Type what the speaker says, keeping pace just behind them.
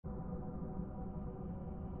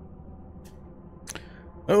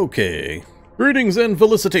Okay. Greetings and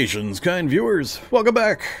felicitations, kind viewers. Welcome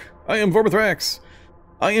back. I am Vormithrax.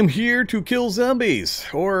 I am here to kill zombies,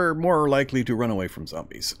 or more likely to run away from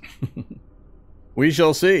zombies. We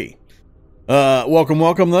shall see.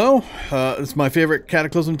 Welcome, though. It's my favorite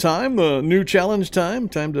Cataclysm time, the new challenge time.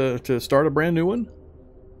 Time to start a brand new one.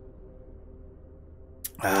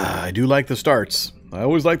 I do like the starts. I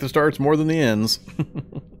always like the starts more than the ends.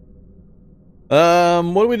 What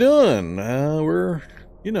are we doing?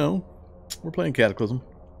 We're playing Cataclysm.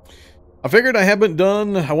 I figured I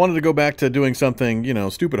wanted to go back to doing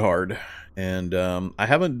something, stupid hard. And I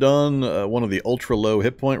haven't done one of the ultra low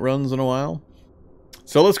hit point runs in a while.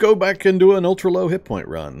 So let's go back and do an ultra low hit point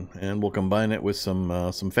run. And we'll combine it with some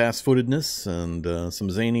fast-footedness and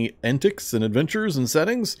some zany antics and adventures and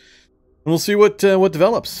settings. And we'll see what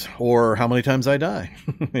develops, or how many times I die.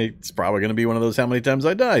 It's probably going to be one of those how many times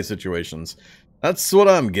I die situations. That's what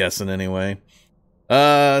I'm guessing anyway.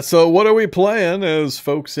 So what are we playing, as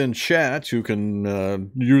folks in chat who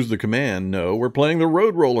can use the command know? We're playing the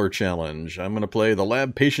Road Roller Challenge. I'm going to play the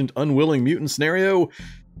Lab Patient Unwilling Mutant scenario.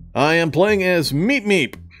 I am playing as Meep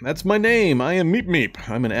Meep. That's my name. I am Meep Meep.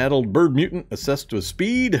 I'm an addled Bird Mutant assessed with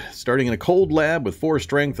speed, starting in a cold lab with 4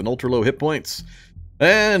 strength and ultra low hit points.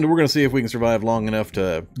 And we're going to see if we can survive long enough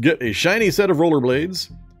to get a shiny set of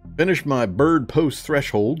rollerblades, finish my bird post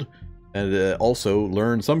threshold, and also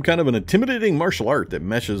learn some kind of an intimidating martial art that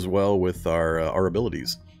meshes well with our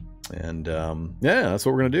abilities. And yeah, that's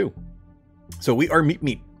what we're going to do. So we are Meep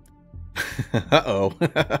Meep. Uh-oh.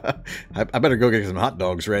 I better go get some hot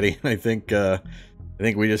dogs ready. I think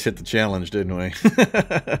we just hit the challenge, didn't we?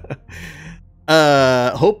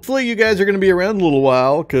 Hopefully you guys are going to be around a little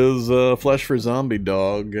while, because Flesh for Zombie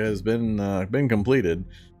Dog has been completed.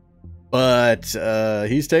 But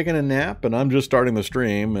he's taking a nap, and I'm just starting the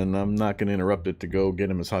stream, and I'm not going to interrupt it to go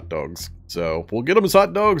get him his hot dogs. So we'll get him his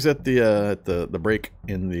hot dogs at the break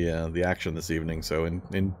in the action this evening. So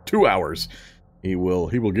in 2 hours, he will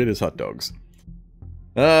get his hot dogs.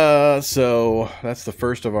 So that's the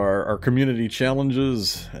first of our community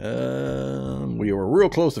challenges. We were real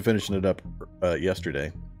close to finishing it up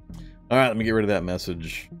yesterday. All right, let me get rid of that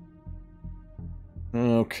message.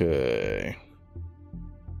 Okay.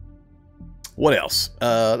 What else?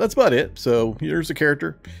 That's about it. So here's the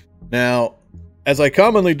character. Now, as I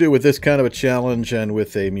commonly do with this kind of a challenge and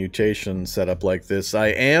with a mutation setup like this, I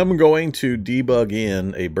am going to debug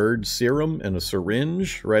in a bird serum and a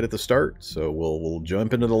syringe right at the start. So we'll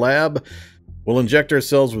jump into the lab. We'll inject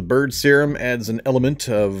ourselves with bird serum. Adds an element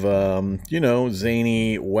of,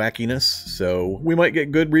 zany wackiness. So we might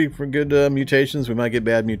get good mutations. We might get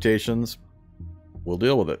bad mutations. We'll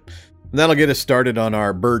deal with it. And that'll get us started on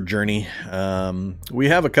our bird journey. We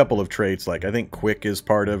have a couple of traits, like I think Quick is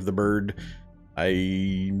part of the bird.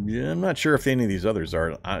 I'm not sure if any of these others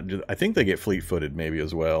are. I think they get fleet-footed maybe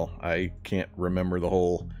as well. I can't remember the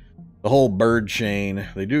whole bird chain.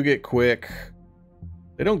 They do get Quick.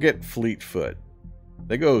 They don't get Fleet-foot.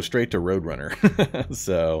 They go straight to Roadrunner.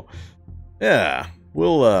 So, yeah,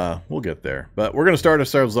 we'll get there. But we're going to start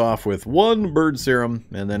ourselves off with 1 bird serum,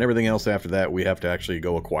 and then everything else after that we have to actually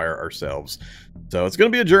go acquire ourselves. So it's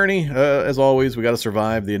going to be a journey. As always, we got to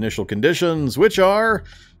survive the initial conditions, which are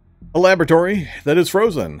a laboratory that is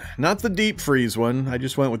frozen. Not the deep freeze one. I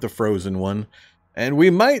just went with the frozen one. And we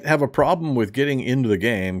might have a problem with getting into the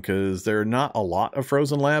game, because there are not a lot of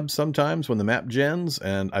frozen labs sometimes when the map gens,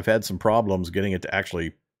 and I've had some problems getting it to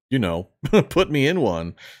actually, put me in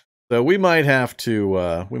one. So we might have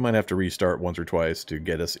to restart once or twice to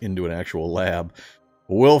get us into an actual lab.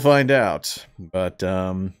 We'll find out. But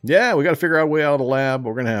yeah, we got to figure out a way out of the lab.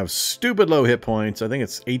 We're going to have stupid low hit points. I think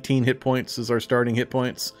it's 18 hit points is our starting hit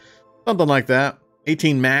points. Something like that.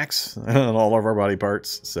 18 max on all of our body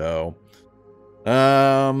parts. So,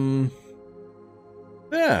 yeah,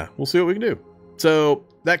 we'll see what we can do. So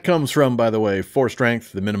that comes from, by the way, 4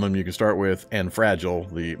 strength, the minimum you can start with, and fragile,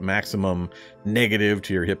 the maximum negative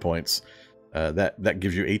to your hit points. That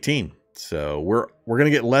gives you 18. So we're going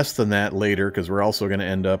to get less than that later, because we're also going to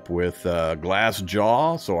end up with glass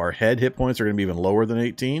jaw. So our head hit points are going to be even lower than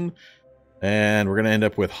 18. And we're going to end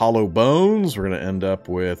up with hollow bones. We're going to end up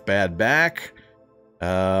with bad back.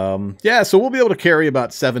 Yeah, so we'll be able to carry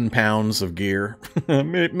about 7 pounds of gear.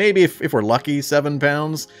 Maybe if we're lucky, 7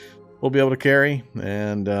 pounds we'll be able to carry.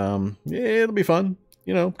 And yeah, it'll be fun.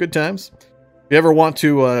 Good times. If you ever want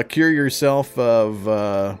to cure yourself of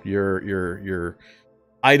your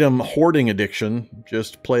item hoarding addiction,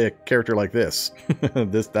 just play a character like this.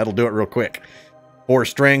 That'll do it real quick. 4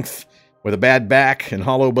 strength. With a bad back and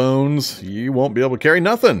hollow bones, you won't be able to carry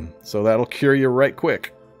nothing. So that'll cure you right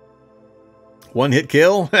quick. 1 hit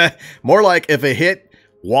kill? More like if a hit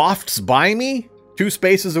wafts by me 2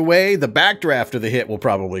 spaces away, the backdraft of the hit will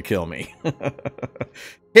probably kill me.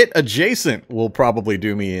 Hit adjacent will probably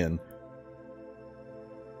do me in.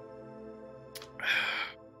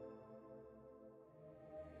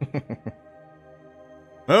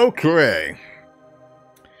 Okay.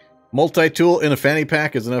 Multi-tool in a fanny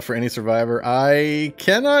pack is enough for any survivor. I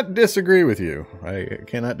cannot disagree with you. I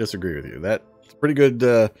cannot disagree with you. That's pretty good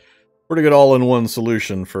all-in-one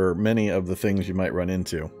solution for many of the things you might run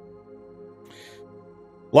into.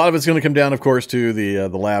 A lot of it's going to come down, of course, to the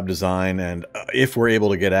lab design, and if we're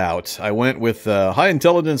able to get out. I went with high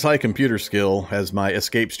intelligence, high computer skill as my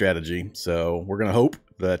escape strategy, so we're going to hope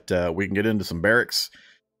that we can get into some barracks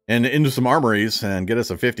and into some armories and get us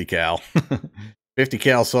a 50 cal. 50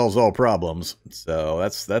 cal solves all problems, so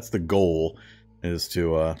that's the goal, is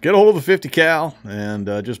to get a hold of the 50 cal and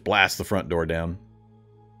just blast the front door down.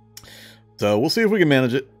 So we'll see if we can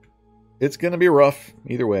manage it. It's going to be rough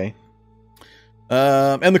either way.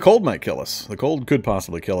 And the cold might kill us. The cold could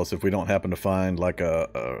possibly kill us if we don't happen to find like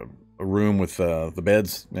a room with the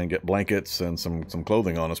beds and get blankets and some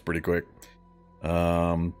clothing on us pretty quick.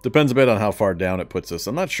 Depends a bit on how far down it puts us.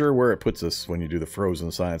 I'm not sure where it puts us when you do the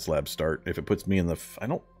Frozen Science Lab start. If it puts me in the...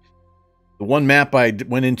 The one map I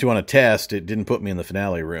went into on a test, it didn't put me in the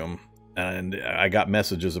finale room. And I got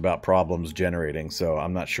messages about problems generating, so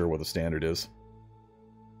I'm not sure what the standard is.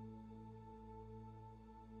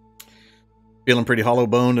 Feeling pretty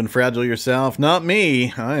hollow-boned and fragile yourself? Not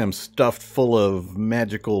me. I am stuffed full of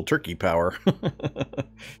magical turkey power.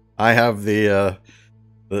 I have the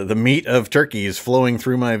meat of turkeys flowing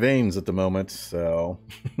through my veins at the moment, so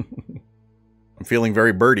I'm feeling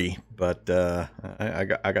very birdy, but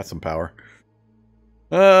I got some power.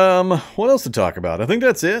 What else to talk about? I think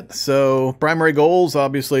that's it. So primary goals,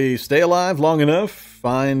 obviously, stay alive long enough,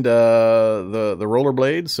 find the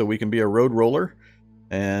rollerblades so we can be a road roller,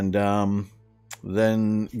 and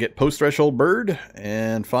then get post-threshold bird,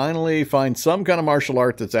 and finally find some kind of martial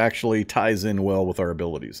art that actually ties in well with our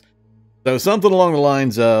abilities. So something along the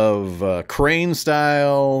lines of crane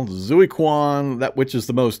style, Zui Quan, which is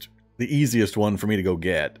the easiest one for me to go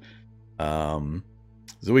get.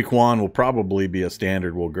 Zui Quan will probably be a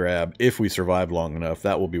standard we'll grab if we survive long enough.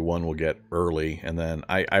 That will be one we'll get early, and then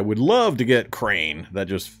I would love to get crane. That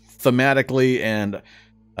just thematically and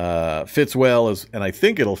fits well, and I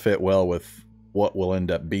think it'll fit well with what we'll end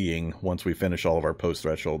up being once we finish all of our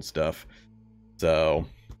post-threshold stuff. So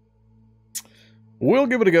we'll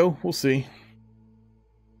give it a go. We'll see.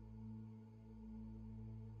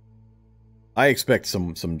 I expect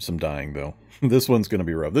some dying, though. This one's going to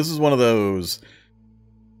be rough. This is one of those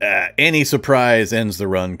any surprise ends the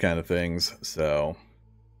run kind of things. So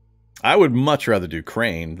I would much rather do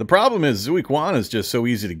crane. The problem is Zui Quan is just so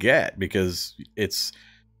easy to get because it's...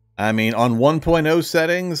 I mean, on 1.0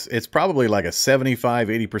 settings, it's probably like a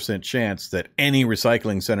 75-80% chance that any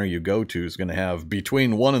recycling center you go to is going to have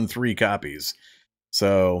between 1 and 3 copies.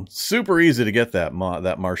 So, super easy to get that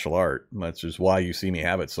martial art, which is why you see me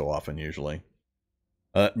have it so often, usually.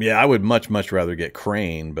 Yeah, I would much rather get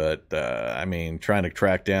crane, but, I mean, trying to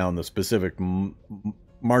track down the specific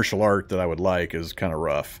martial art that I would like is kind of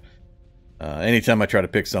rough. Anytime I try to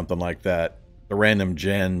pick something like that, the random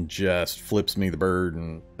gen just flips me the bird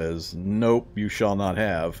and says, nope, you shall not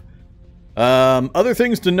have. Other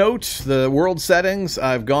things to note, the world settings,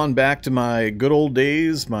 I've gone back to my good old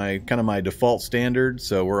days, my default standard.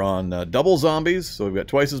 So we're on double zombies, so we've got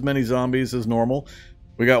twice as many zombies as normal.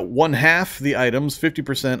 We got 1/2 the items,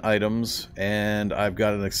 50% items, and I've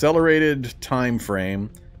got an accelerated time frame.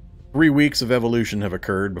 3 weeks of evolution have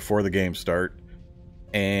occurred before the game start,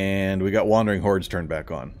 and we got Wandering Hordes turned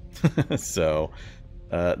back on. So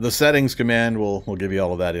the settings command will give you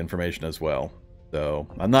all of that information as well. So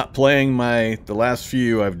I'm not playing the last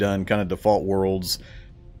few I've done kind of default worlds,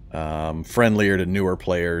 friendlier to newer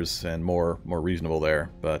players and more reasonable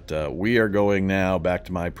there. But we are going now back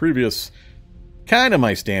to my previous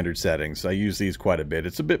my standard settings. I use these quite a bit.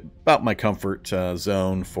 It's a bit about my comfort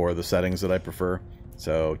zone for the settings that I prefer.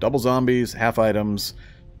 So double zombies, half items,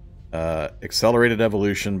 accelerated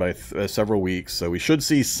evolution by several weeks, so we should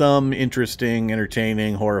see some interesting,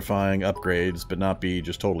 entertaining, horrifying upgrades, but not be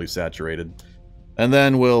just totally saturated. And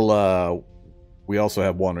then we also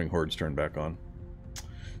have Wandering Hordes turned back on.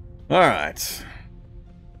 Alright.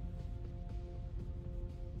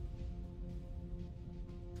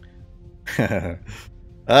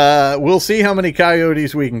 We'll see how many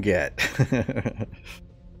coyotes we can get.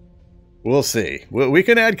 We'll see. We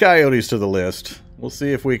can add coyotes to the list. We'll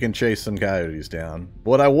see if we can chase some coyotes down.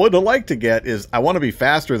 What I would like to get is, I want to be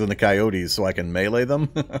faster than the coyotes so I can melee them.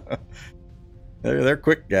 They're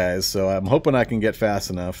quick guys, so I'm hoping I can get fast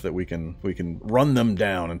enough that we can run them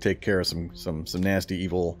down and take care of some nasty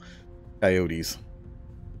evil coyotes.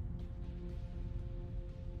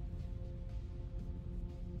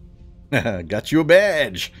 Got you a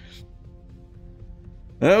badge.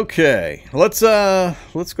 Okay, let's go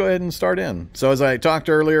ahead and start in. So as I talked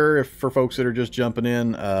earlier, for folks that are just jumping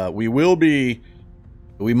in,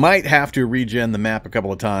 we might have to regen the map a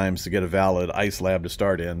couple of times to get a valid ice lab to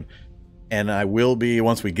start in. And I will be,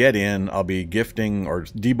 once we get in, I'll be gifting or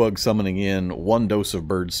debug summoning in 1 dose of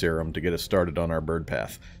bird serum to get us started on our bird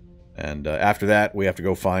path. And after that, we have to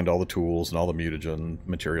go find all the tools and all the mutagen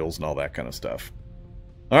materials and all that kind of stuff.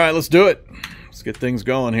 All right, let's do it. Let's get things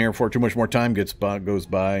going here before too much more time goes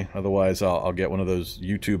by. Otherwise, I'll get one of those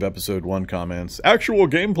YouTube episode 1 comments. Actual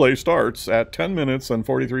gameplay starts at 10 minutes and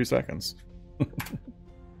 43 seconds.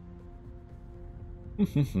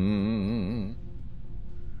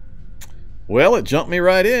 Well, it jumped me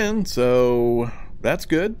right in, so that's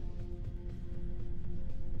good.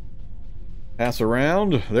 Pass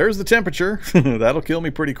around. There's the temperature. That'll kill me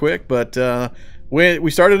pretty quick, but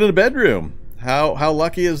we started in a bedroom. How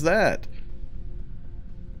lucky is that?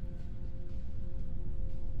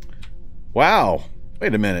 Wow.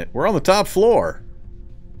 Wait a minute. We're on the top floor.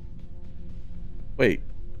 Wait.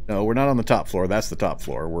 No, we're not on the top floor. That's the top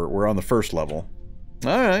floor. We're on the first level.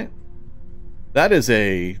 All right. That is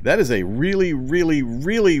a really, really,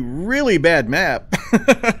 really, really bad map.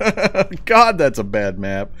 God, that's a bad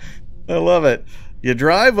map. I love it. You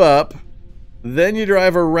drive up, then you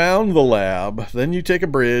drive around the lab, then you take a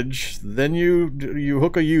bridge, then you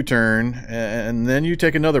hook a U-turn, and then you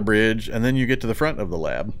take another bridge, and then you get to the front of the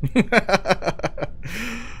lab.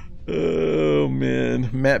 Oh, man.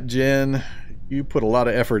 Map Gen, you put a lot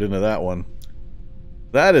of effort into that one.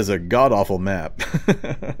 That is a god-awful map.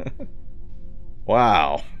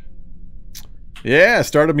 Wow. Yeah,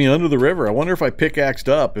 started me under the river. I wonder if I pickaxed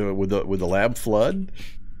up with the lab flood.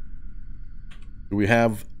 Do we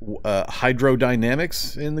have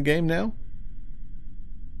hydrodynamics in the game now?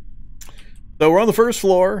 So we're on the first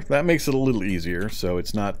floor. That makes it a little easier, so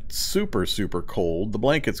it's not super, super cold. The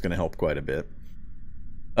blanket's going to help quite a bit.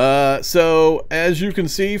 So as you can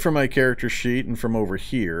see from my character sheet and from over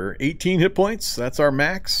here, 18 hit points. That's our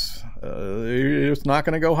max. It's not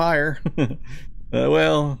going to go higher.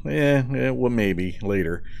 Well, maybe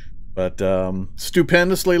later. But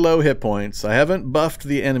stupendously low hit points. I haven't buffed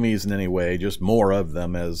the enemies in any way, just more of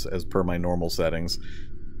them as per my normal settings.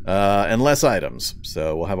 And less items,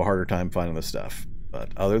 so we'll have a harder time finding the stuff. But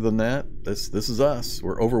other than that, this is us.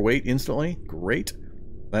 We're overweight instantly. Great.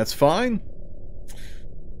 That's fine.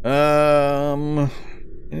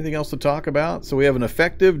 Anything else to talk about? So we have an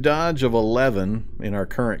effective dodge of 11 in our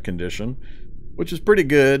current condition, which is pretty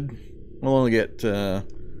good. We'll only get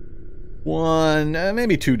 1,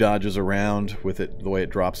 maybe 2 dodges around with it, the way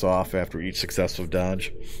it drops off after each successive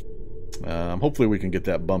dodge. Hopefully we can get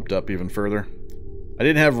that bumped up even further. I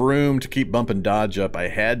didn't have room to keep bumping dodge up. I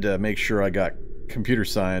had to make sure I got computer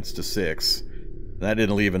science to 6. That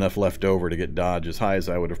didn't leave enough left over to get dodge as high as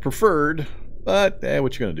I would have preferred. But,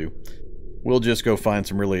 what you gonna do? We'll just go find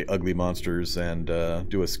some really ugly monsters and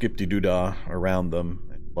do a skip-de-doo-dah around them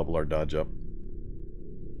and level our dodge up.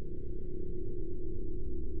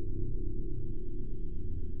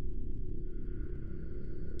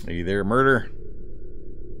 Are you there, murder?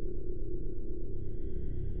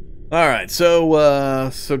 Alright, so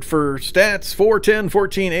for stats, 4, 10,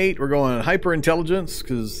 14, 8, we're going hyper intelligence,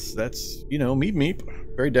 because that's, Meep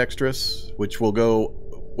Meep. Very dexterous, which will go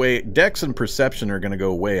way... Dex and perception are going to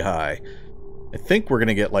go way high. I think we're going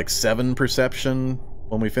to get like 7 perception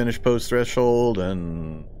when we finish post-threshold,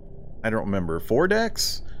 and I don't remember, 4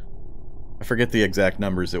 dex? I forget the exact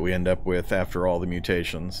numbers that we end up with after all the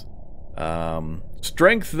mutations.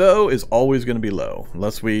 Strength, though, is always going to be low.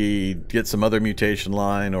 Unless we get some other mutation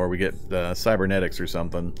line or we get cybernetics or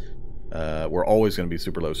something, we're always going to be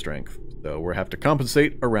super low strength. So we'll have to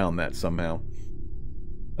compensate around that somehow.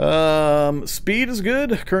 Speed is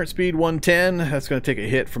good. Current speed 110. That's going to take a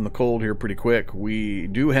hit from the cold here pretty quick. We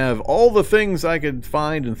do have all the things I could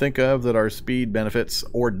find and think of that are speed benefits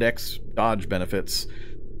or dex dodge benefits.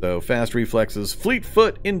 So fast reflexes, fleet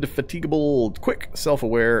foot, indefatigable, quick,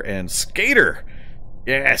 self-aware, and skater.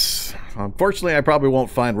 Yes. Unfortunately, I probably won't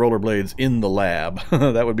find rollerblades in the lab.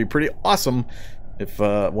 That would be pretty awesome if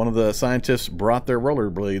one of the scientists brought their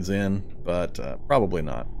rollerblades in, but probably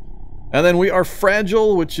not. And then we are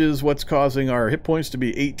fragile, which is what's causing our hit points to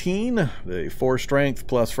be 18. The 4 strength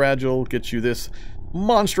plus fragile gets you this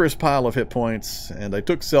monstrous pile of hit points, and I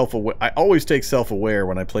took self-aware. I always take self-aware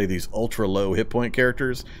when I play these ultra low hit point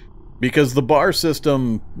characters, because the bar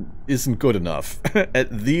system isn't good enough. At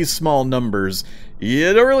these small numbers,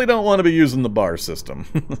 you really don't want to be using the bar system.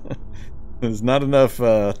 There's not enough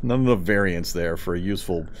variance there for a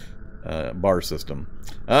useful bar system.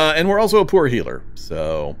 And we're also a poor healer,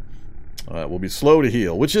 so we'll be slow to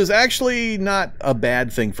heal, which is actually not a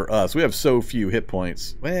bad thing for us. We have so few hit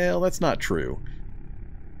points. Well, that's not true.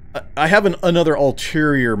 I have another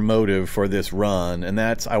ulterior motive for this run, and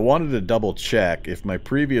that's I wanted to double check if my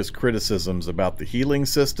previous criticisms about the healing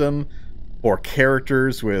system for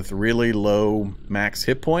characters with really low max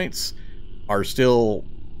hit points are still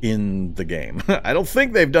in the game. I don't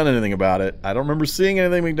think they've done anything about it. I don't remember seeing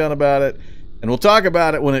anything being done about it, and we'll talk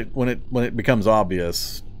about it when it becomes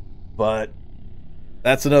obvious. But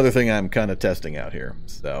that's another thing I'm kind of testing out here.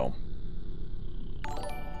 So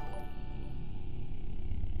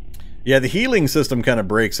yeah, the healing system kind of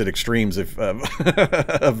breaks at extremes of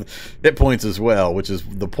hit points as well, which is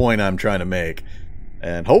the point I'm trying to make.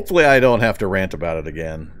 And hopefully I don't have to rant about it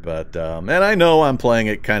again. But and I know I'm playing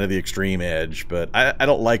at kind of the extreme edge, but I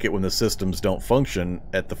don't like it when the systems don't function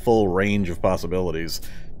at the full range of possibilities.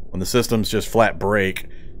 When the systems just flat break,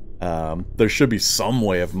 there should be some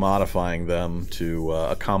way of modifying them to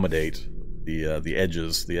accommodate the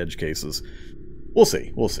edges, the edge cases. We'll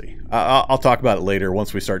see. We'll see. I'll talk about it later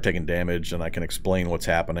once we start taking damage and I can explain what's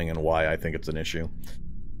happening and why I think it's an issue.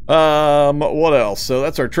 What else? So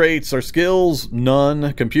that's our traits. Our skills,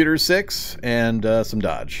 none. Computer, 6. And some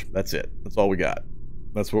dodge. That's it. That's all we got.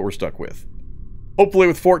 That's what we're stuck with. Hopefully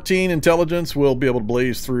with 14 intelligence, we'll be able to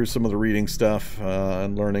blaze through some of the reading stuff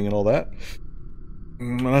and learning and all that.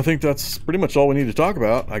 And I think that's pretty much all we need to talk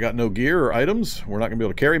about. I got no gear or items. We're not going to be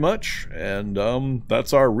able to carry much. And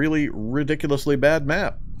that's our really ridiculously bad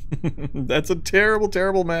map. That's a terrible,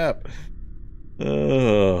 terrible map.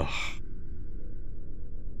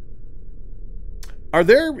 Are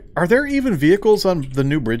there even vehicles on the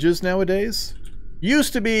new bridges nowadays?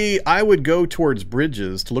 Used to be I would go towards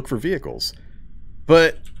bridges to look for vehicles.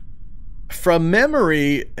 But from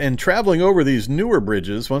memory and traveling over these newer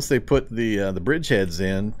bridges, once they put the bridgeheads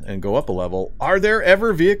in and go up a level, are there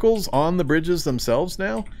ever vehicles on the bridges themselves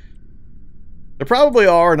now? There probably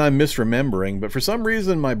are, and I'm misremembering, but for some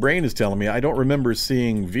reason my brain is telling me I don't remember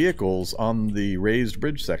seeing vehicles on the raised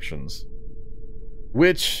bridge sections.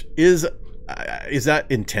 Which is that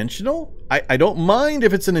intentional? I don't mind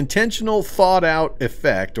if it's an intentional, thought-out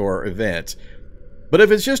effect or event. But if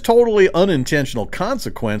it's just totally unintentional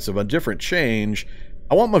consequence of a different change,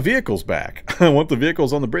 I want my vehicles back. I want the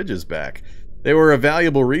vehicles on the bridges back. They were a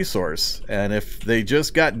valuable resource, and if they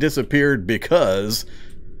just got disappeared because,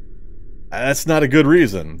 that's not a good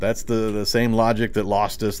reason. That's the same logic that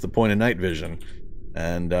lost us the point of night vision.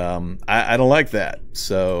 And I don't like that.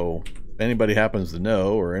 So if anybody happens to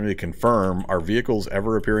know or anybody confirm, are vehicles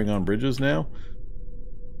ever appearing on bridges now?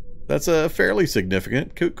 That's a fairly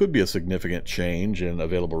significant, could be a significant change in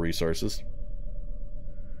available resources.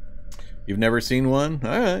 You've never seen one?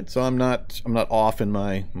 All right, so I'm not off in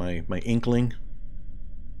my inkling.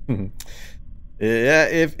 Yeah,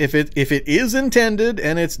 if it is intended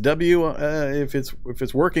and it's if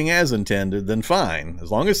it's working as intended, then fine. As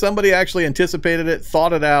long as somebody actually anticipated it,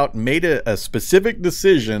 thought it out, made a specific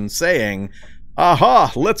decision saying,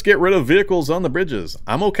 "Aha, let's get rid of vehicles on the bridges."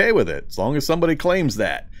 I'm okay with it, as long as somebody claims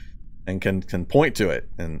that and can point to it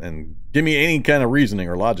and give me any kind of reasoning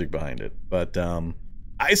or logic behind it. But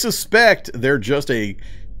I suspect they're just a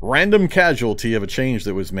random casualty of a change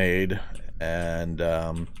that was made, and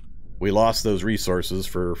we lost those resources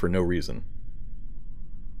for no reason.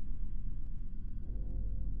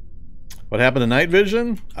 What happened to night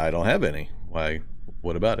vision? I don't have any. Why?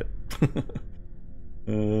 What about it?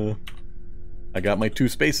 I got my 2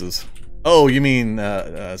 spaces. Oh, you mean,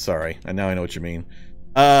 sorry. Now I know what you mean.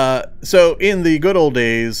 So in the good old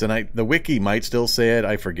days, and the wiki might still say it,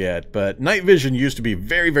 I forget, but night vision used to be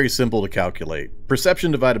very, very simple to calculate.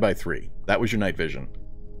 Perception divided by 3. That was your night vision.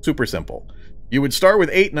 Super simple. You would start with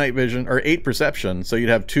 8 night vision, or 8 perception, so you'd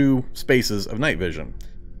have 2 spaces of night vision.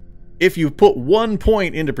 If you put 1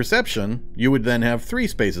 point into perception, you would then have 3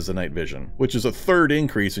 spaces of night vision, which is a 3rd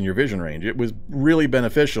increase in your vision range. It was really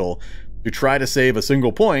beneficial to try to save a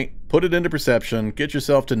single point, put it into perception, get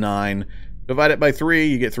yourself to 9, divide it by 3,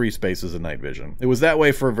 you get 3 spaces of night vision. It was that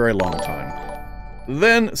way for a very long time.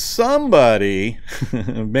 Then somebody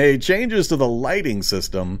made changes to the lighting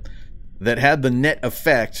system that had the net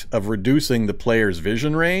effect of reducing the player's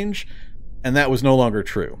vision range, and that was no longer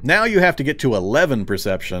true. Now you have to get to 11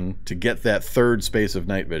 perception to get that 3rd space of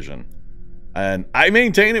night vision. And I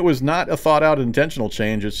maintain it was not a thought-out intentional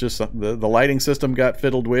change. It's just the lighting system got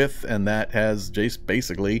fiddled with, and that has just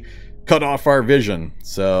basically cut off our vision.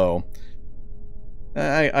 So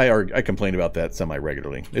I complain about that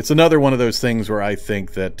semi-regularly. It's another one of those things where I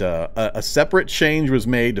think that a separate change was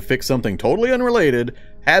made to fix something totally unrelated,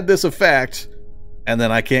 had this effect, and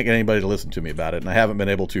then I can't get anybody to listen to me about it, and I haven't been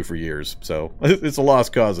able to for years. So it's a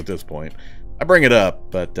lost cause at this point. I bring it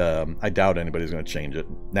up, but I doubt anybody's going to change it.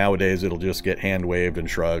 Nowadays, it'll just get hand-waved and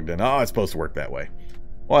shrugged, and oh, it's supposed to work that way.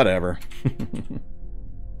 Whatever.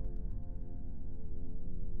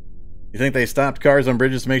 You think they stopped cars on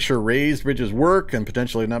bridges to make sure raised bridges work and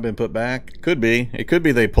potentially not been put back? Could be. It could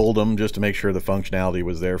be they pulled them just to make sure the functionality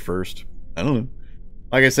was there first. I don't know.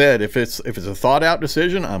 Like I said, if it's a thought-out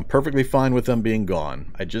decision, I'm perfectly fine with them being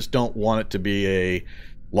gone. I just don't want it to be a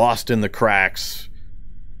lost in the cracks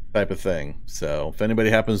type of thing. So if anybody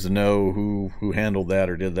happens to know who handled that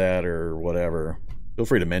or did that or whatever, feel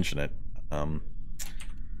free to mention it.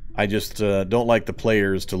 I just don't like the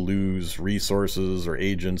players to lose resources or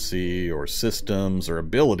agency or systems or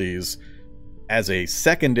abilities as a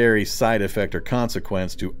secondary side effect or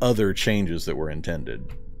consequence to other changes that were intended.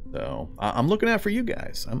 So I'm looking out for you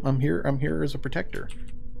guys. I'm here as a protector.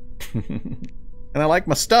 And I like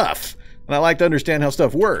my stuff. And I like to understand how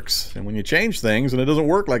stuff works. And when you change things and it doesn't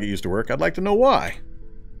work like it used to work, I'd like to know why.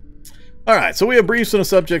 Alright, so we have briefs and a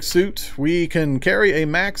subject suit. We can carry a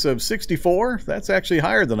max of 64. That's actually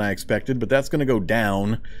higher than I expected, but that's going to go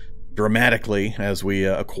down dramatically as we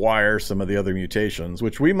acquire some of the other mutations,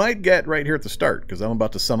 which we might get right here at the start, because I'm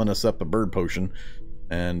about to summon us up a bird potion,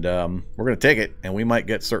 and we're going to take it, and we might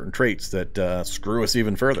get certain traits that screw us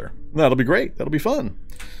even further. That'll be great. That'll be fun.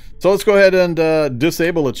 So let's go ahead and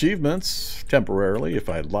disable achievements temporarily if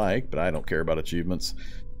I'd like, but I don't care about achievements.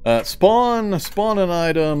 Spawn an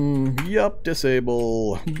item. Yup,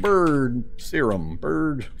 disable bird serum.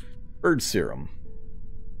 Bird serum.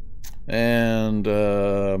 And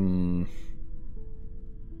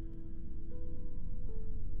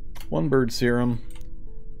one bird serum,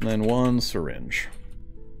 and then one syringe.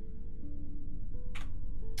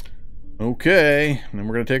 Okay, and then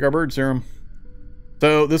we're gonna take our bird serum.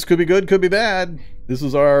 So this could be good, could be bad. This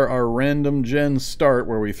is our random gen start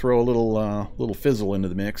where we throw a little fizzle into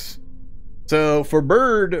the mix. So for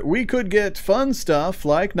bird, we could get fun stuff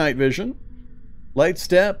like night vision, light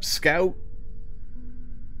step, scout,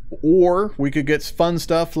 or we could get fun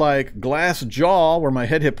stuff like glass jaw where my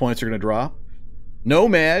hit points are going to drop,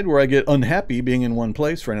 nomad where I get unhappy being in one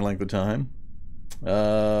place for any length of time,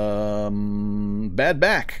 bad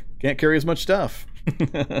back, can't carry as much stuff.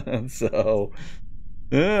 So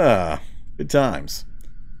yeah, good times.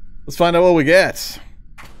 Let's find out what we get.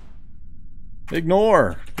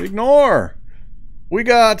 Ignore. We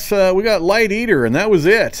got Light Eater, and that was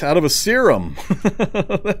it. Out of a serum.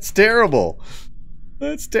 That's terrible.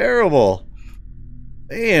 That's terrible.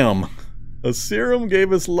 Damn. A serum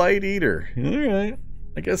gave us Light Eater. Alright.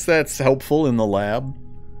 I guess that's helpful in the lab.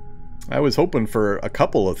 I was hoping for a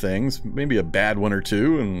couple of things. Maybe a bad one or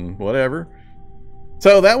two, and whatever.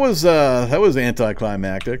 So that was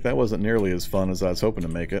anticlimactic. That wasn't nearly as fun as I was hoping to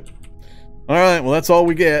make it. Alright, well that's all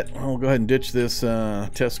we get. I'll go ahead and ditch this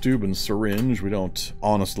test tube and syringe. We don't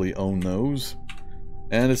honestly own those.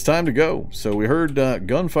 And it's time to go. So we heard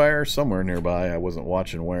gunfire somewhere nearby. I wasn't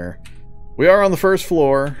watching where. We are on the first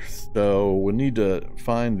floor, so we need to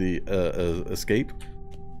find the escape.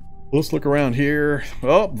 Let's look around here.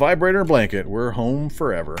 Oh, vibrator blanket. We're home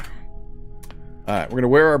forever. Alright, we're going to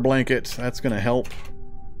wear our blanket. That's going to help.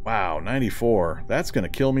 Wow, 94. That's going to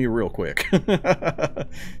kill me real quick.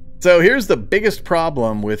 So here's the biggest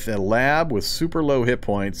problem with a lab with super low hit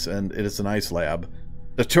points, and it's an ice lab,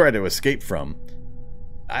 to try to escape from.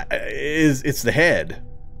 It's the head.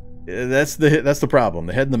 That's the problem.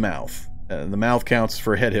 The head and the mouth. And the mouth counts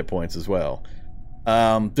for head hit points as well.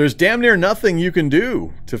 There's damn near nothing you can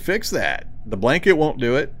do to fix that. The blanket won't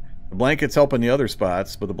do it. The blanket's helping the other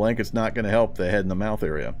spots, but the blanket's not going to help the head and the mouth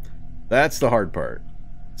area. That's the hard part.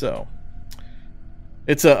 So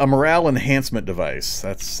it's a morale enhancement device.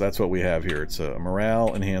 That's what we have here. It's a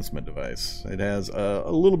morale enhancement device. It has a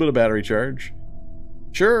little bit of battery charge.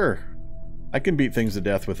 Sure, I can beat things to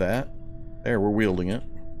death with that. There, we're wielding it.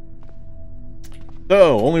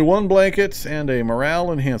 So, only one blanket and a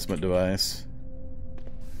morale enhancement device.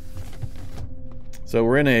 So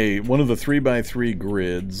we're in one of the 3x3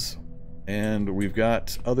 grids, and we've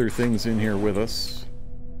got other things in here with us.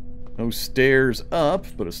 No stairs up,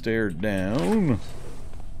 but a stair down.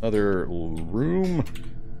 Another room.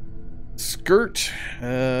 Skirt,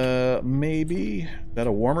 maybe. Is that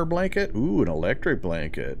a warmer blanket? Ooh, an electric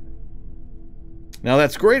blanket. Now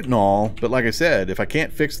that's great and all, but like I said, if I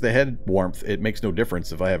can't fix the head warmth, it makes no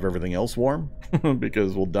difference if I have everything else warm,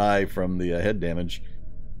 because we'll die from the head damage.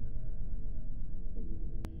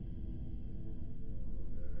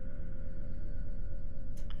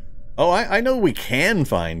 Oh, I know we can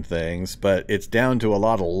find things, but it's down to a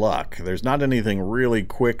lot of luck. There's not anything really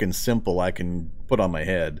quick and simple I can put on my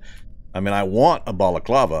head. I mean, I want a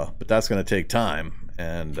balaclava, but that's going to take time.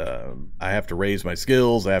 And I have to raise my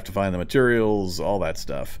skills, I have to find the materials, all that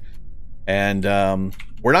stuff. And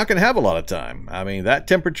we're not going to have a lot of time. I mean, that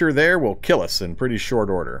temperature there will kill us in pretty short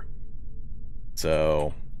order.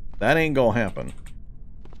 So, that ain't going to happen.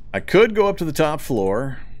 I could go up to the top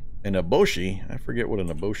floor. An Eboshi. I forget what an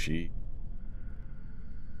Eboshi.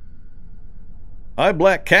 Hi,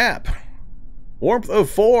 Black Cap. Warmth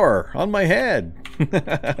of 4 on my head.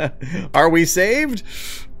 Are we saved?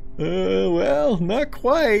 Well, not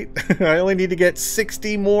quite. I only need to get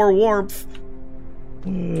 60 more warmth.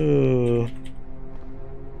 Not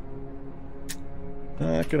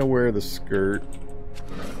gonna wear the skirt.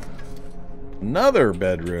 Another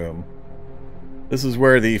bedroom. This is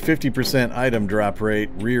where the 50% item drop rate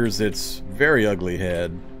rears its very ugly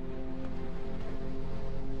head.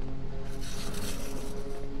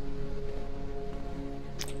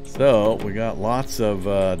 So, we got lots of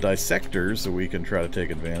dissectors that we can try to take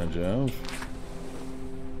advantage of.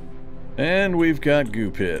 And we've got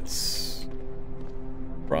goo pits.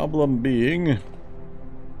 Problem being,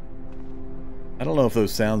 I don't know if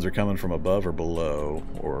those sounds are coming from above or below,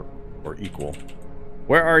 or equal.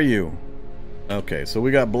 Where are you? Okay, so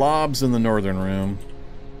we got blobs in the northern room.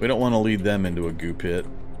 We don't want to lead them into a goo pit.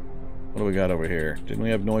 What do we got over here? Didn't we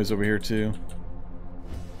have noise over here too?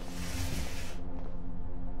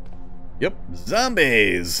 Yep,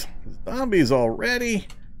 zombies! Zombies already?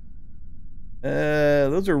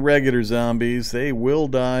 Those are regular zombies. They will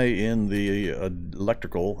die in the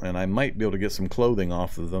electrical, and I might be able to get some clothing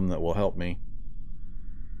off of them that will help me.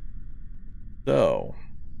 So...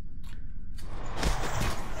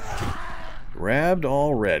 grabbed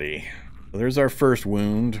already. So there's our first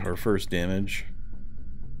wound, our first damage.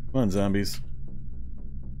 Come on, zombies.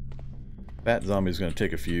 Fat zombie's gonna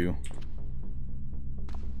take a few.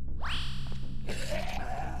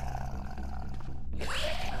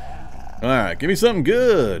 Alright, give me something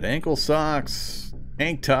good. Ankle socks,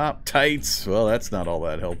 tank top, tights. Well, that's not all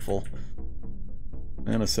that helpful.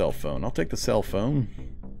 And a cell phone. I'll take the cell phone.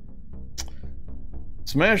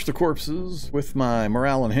 Smash the corpses with my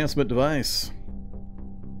morale enhancement device.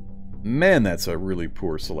 Man, that's a really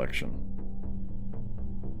poor selection.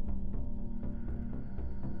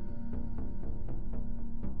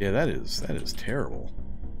 Yeah, that is terrible.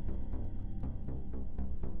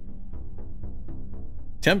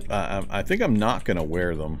 I think I'm not gonna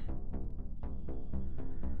wear them.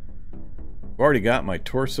 I've already got my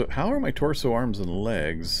torso. How are my torso, arms, and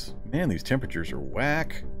legs? Man, these temperatures are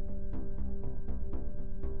whack.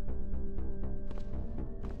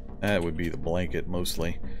 That would be the blanket,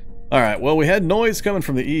 mostly. Alright, well, we had noise coming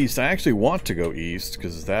from the east. I actually want to go east,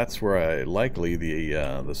 because that's where likely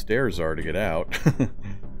the stairs are to get out.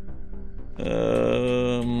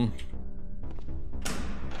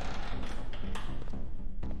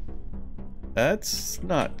 That's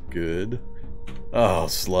not good. Oh,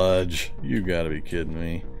 sludge. You gotta be kidding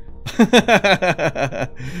me.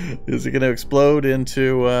 Is it gonna explode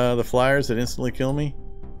into the flyers that instantly kill me?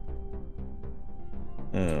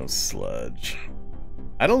 Oh, sludge.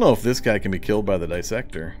 I don't know if this guy can be killed by the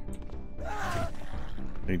dissector.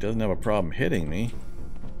 He doesn't have a problem hitting me.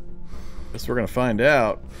 Guess we're gonna find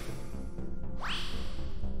out.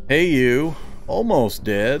 Hey, you. Almost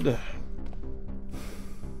dead.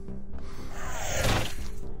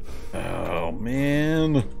 Oh,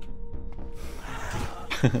 man.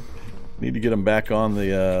 Need to get him back on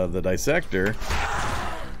the dissector.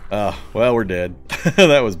 Well, we're dead.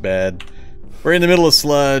 That was bad. We're in the middle of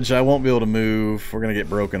sludge. I won't be able to move. We're gonna get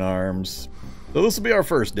broken arms. So this will be our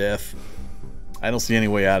first death. I don't see any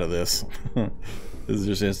way out of this. This is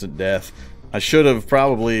just instant death. I should have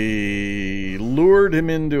probably lured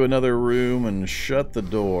him into another room and shut the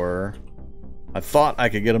door. I thought I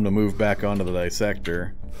could get him to move back onto the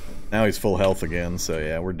dissector. Now he's full health again, so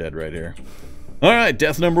yeah, we're dead right here. Alright,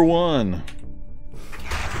 death number 1.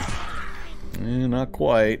 Not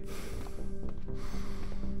quite.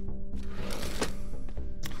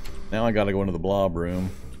 Now I gotta go into the blob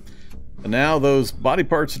room. And now those body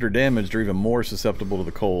parts that are damaged are even more susceptible to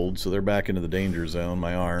the cold, so they're back into the danger zone,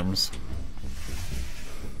 my arms.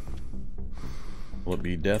 Will it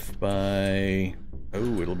be death by...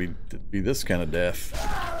 oh, it'll be this kind of death.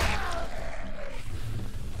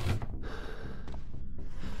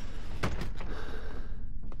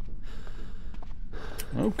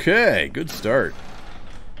 Okay, good start.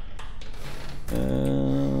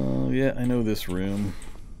 Yeah, I know this room.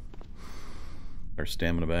 Our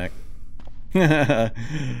stamina back.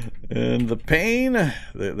 And the pain,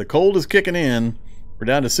 the cold is kicking in. We're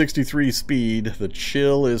down to 63 speed. The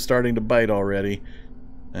chill is starting to bite already.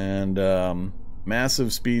 And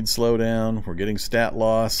massive speed slowdown. We're getting stat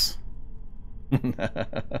loss.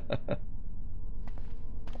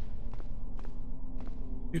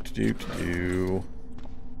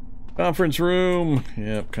 Conference room.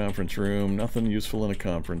 Yep, conference room. Nothing useful in a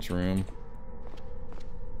conference room.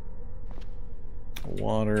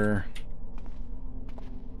 Water.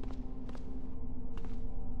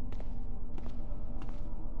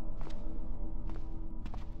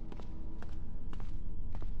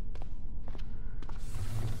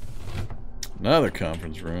 Another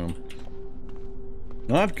conference room.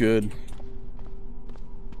 Not good.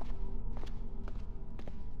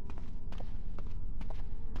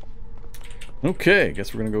 Okay,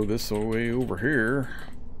 guess we're gonna go this way over here.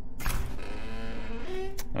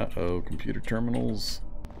 Uh-oh, computer terminals.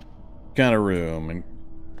 What kind of room? And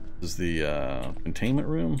this is the containment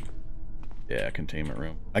room? Yeah, containment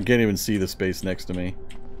room. I can't even see the space next to me.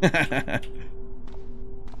 That's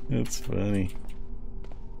funny.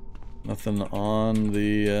 Nothing on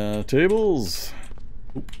the tables.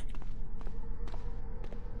 Oop.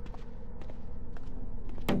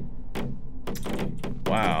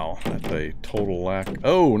 Wow, that's a total lack.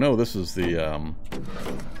 Oh no, this is the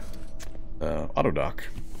auto dock.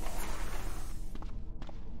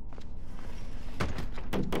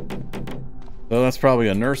 So that's probably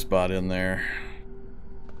a nurse bot in there.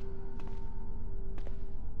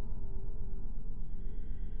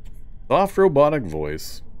 Soft robotic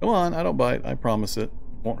voice. Come on, I don't bite. I promise it.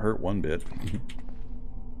 Won't hurt one bit.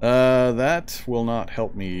 That will not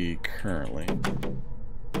help me currently.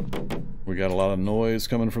 We got a lot of noise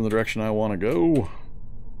coming from the direction I want to go.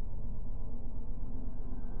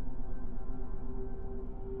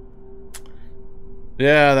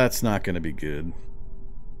 Yeah, that's not going to be good.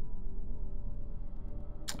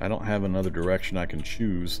 I don't have another direction I can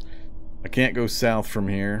choose. I can't go south from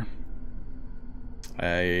here.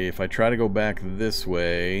 If I try to go back this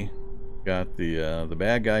way, got the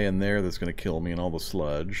bad guy in there that's going to kill me and all the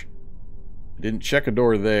sludge. I didn't check a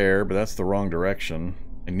door there, but that's the wrong direction.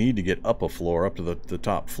 I need to get up a floor, up to the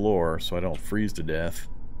top floor, so I don't freeze to death.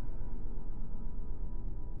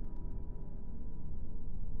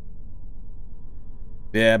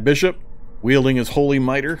 Yeah, Bishop, wielding his holy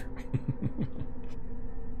mitre.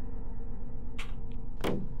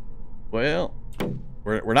 Well,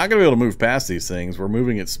 we're not going to be able to move past these things. We're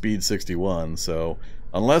moving at speed 61, so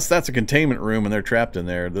unless that's a containment room and they're trapped in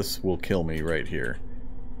there, this will kill me right here.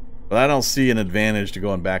 But I don't see an advantage to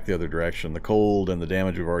going back the other direction. The cold and the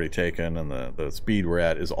damage we've already taken and the speed we're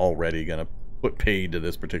at is already going to put paid to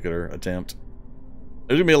this particular attempt.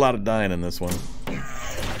 There's going to be a lot of dying in this one.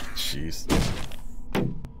 Jeez.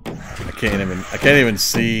 I can't even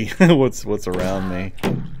see what's around me.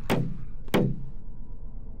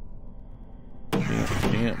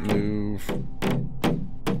 Can't move.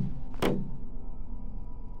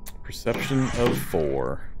 Perception of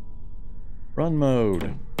 4. Run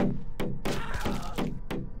mode.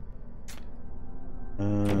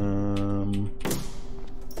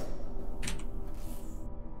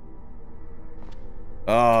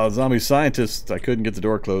 Oh, zombie scientist. I couldn't get the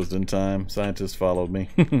door closed in time. Scientist followed me.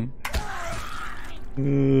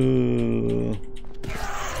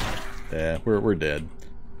 Yeah, we're dead.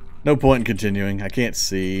 No point in continuing. I can't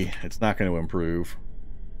see. It's not going to improve.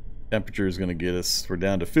 Temperature is going to get us. We're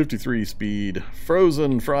down to 53 speed.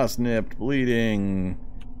 Frozen, frost nipped, bleeding.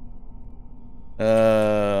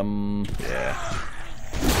 Yeah.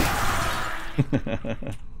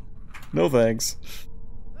 No thanks.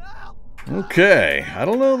 Okay. I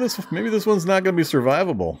don't know. Maybe this one's not going to be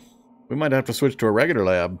survivable. We might have to switch to a regular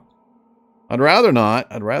lab. I'd rather not.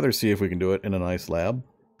 I'd rather see if we can do it in a nice lab.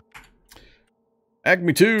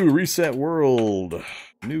 Acme 2, reset world.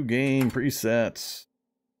 New game, presets.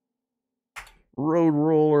 Road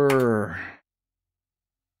roller.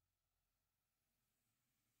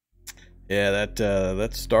 Yeah,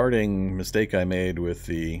 that starting mistake I made with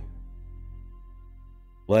the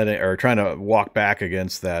trying to walk back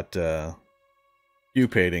against that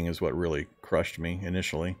Q-pating is what really crushed me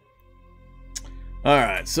initially.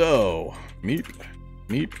 Alright, so Meep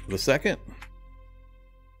the second.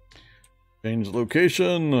 Change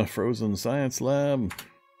location, frozen science lab.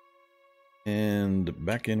 And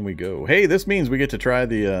back in we go. Hey, this means we get to try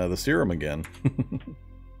the serum again.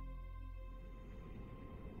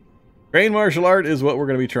 Trained martial art is what we're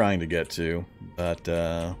going to be trying to get to, but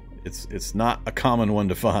it's not a common one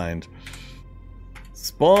to find.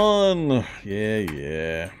 Spawn,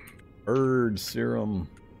 yeah. Bird serum.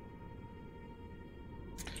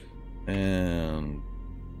 And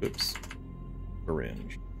oops,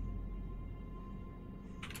 syringe.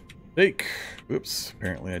 Take. Oops,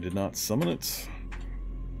 apparently I did not summon it.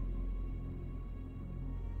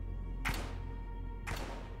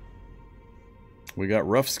 We got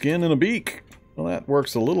rough skin and a beak. Well, that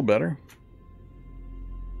works a little better.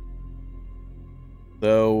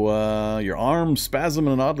 So, your arms spasm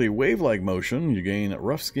in an oddly wave-like motion. You gain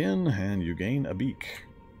rough skin, and you gain a beak.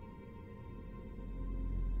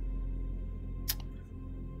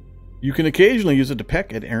 You can occasionally use it to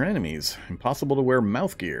peck at your enemies. Impossible to wear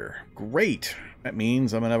mouth gear. Great! That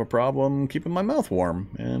means I'm going to have a problem keeping my mouth warm.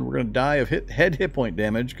 And we're going to die of head hit point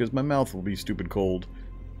damage, because my mouth will be stupid cold.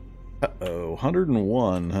 Uh-oh,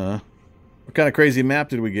 101, huh? What kind of crazy map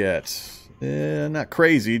did we get? Not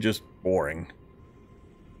crazy, just boring.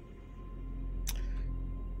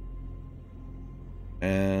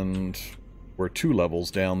 And we're 2 levels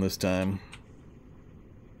down this time.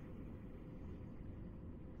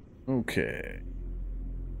 Okay.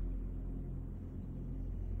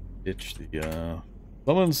 Ditch the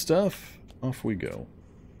summon stuff. Off we go.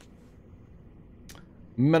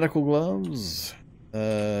 Medical gloves.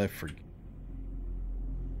 I forget.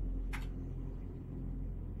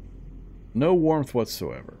 No warmth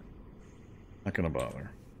whatsoever. Not gonna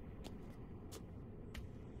bother.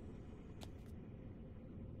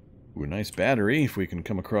 Ooh, a nice battery, if we can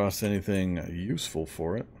come across anything useful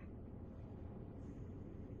for it.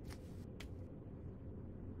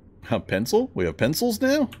 A pencil? We have pencils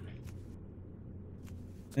now?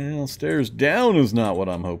 Well, stairs down is not what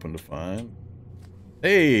I'm hoping to find.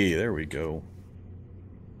 Hey, there we go.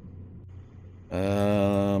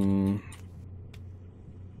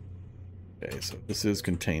 Okay, so this is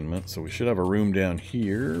containment, so we should have a room down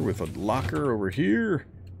here with a locker over here.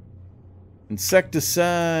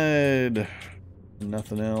 Insecticide.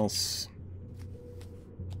 Nothing else.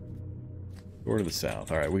 Door to the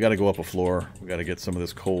south. Alright, we gotta go up a floor. We gotta get some of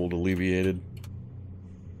this cold alleviated.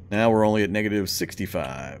 Now we're only at negative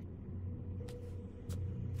 65.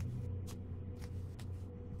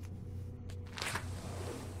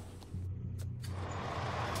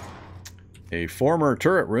 A former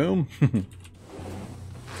turret room.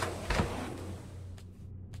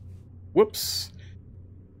 Whoops.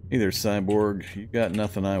 Either cyborg, you got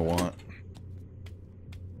nothing I want.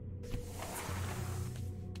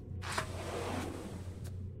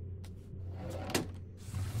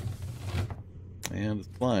 And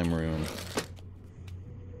a slime room.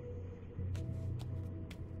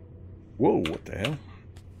 Whoa, what the hell?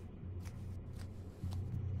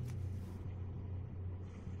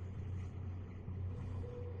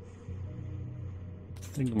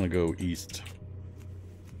 I think I'm gonna go east.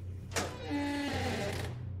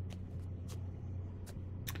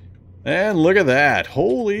 And look at that!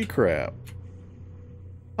 Holy crap!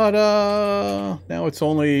 Ta-da! Now it's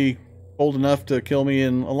only old enough to kill me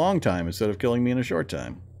in a long time instead of killing me in a short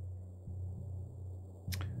time.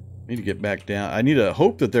 Need to get back down. I need to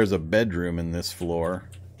hope that there's a bedroom in this floor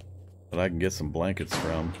that I can get some blankets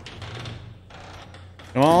from.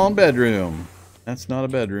 Come on, bedroom! That's not a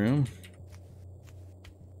bedroom.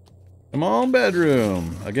 Come on,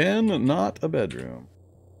 bedroom! Again, not a bedroom.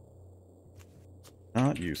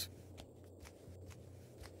 Not useful.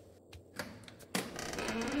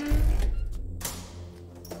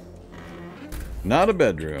 Not a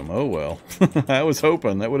bedroom. Oh well. I was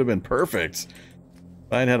hoping that would have been perfect.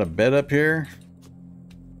 If I'd had a bed up here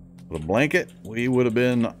with a blanket, we would have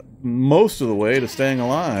been most of the way to staying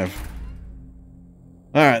alive.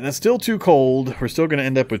 Alright, that's still too cold. We're still going to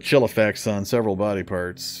end up with chill effects on several body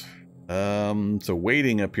parts. So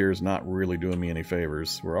waiting up here is not really doing me any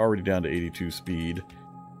favors. We're already down to 82 speed.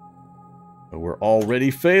 But we're already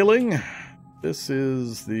failing. This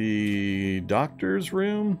is the doctor's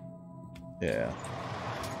room. Yeah.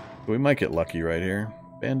 We might get lucky right here.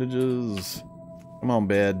 Bandages. Come on,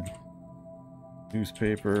 bed.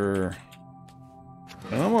 Newspaper.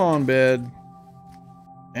 Come on, bed.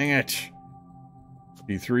 Dang it.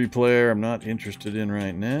 D3 player, I'm not interested in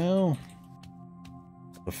right now.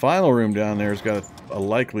 The final room down there has got a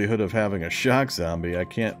likelihood of having a shock zombie. I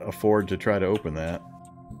can't afford to try to open that.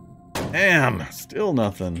 Damn, still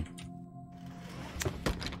nothing.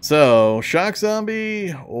 So, shock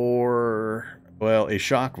zombie or, well, a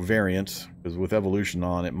shock variant, because with evolution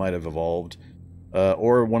on it might have evolved.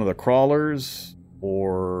 Or one of the crawlers,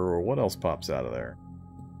 or what else pops out of there?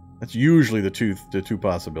 That's usually the two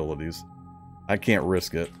possibilities. I can't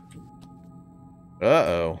risk it.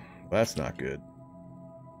 Uh-oh. That's not good.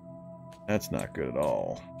 That's not good at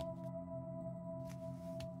all.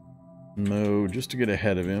 No, just to get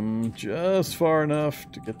ahead of him. Just far enough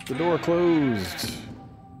to get the door closed.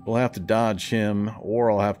 We'll have to dodge him,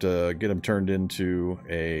 or I'll have to get him turned into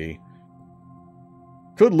a...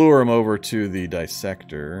 Could lure him over to the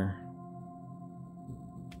dissector.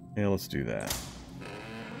 Yeah, let's do that.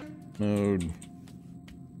 Mode.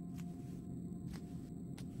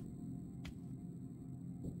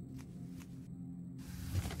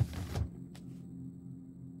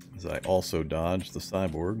 As I also dodge the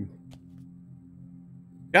cyborg.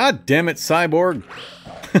 God damn it, cyborg!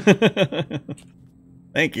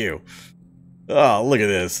 Thank you. Oh, look at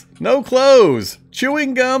this. No clothes!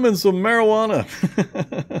 Chewing gum and some marijuana.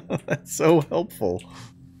 That's so helpful.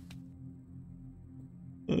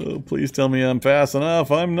 Oh, please tell me I'm fast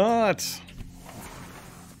enough. I'm not.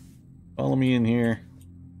 Follow me in here.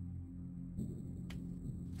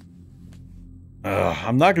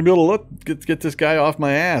 I'm not gonna be able to get this guy off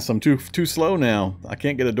my ass. I'm too slow now. I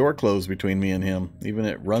can't get a door closed between me and him, even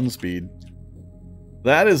at run speed.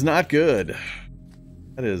 That is not good.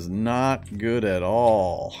 That is not good at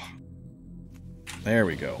all. There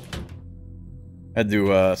we go. Had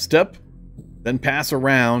to step, then pass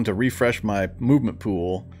around to refresh my movement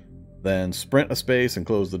pool, then sprint a space and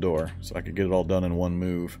close the door so I could get it all done in one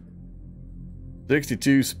move.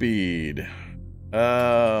 62 speed.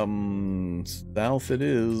 South it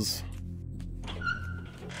is.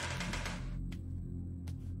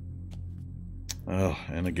 Oh,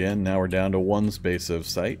 and again, now we're down to one space of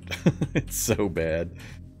sight. It's so bad.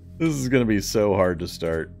 This is going to be so hard to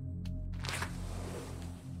start.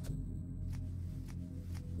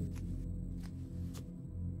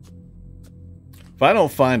 If I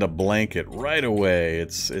don't find a blanket right away,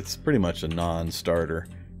 it's pretty much a non-starter.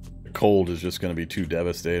 The cold is just going to be too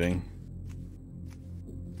devastating.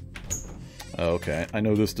 Okay, I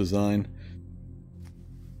know this design.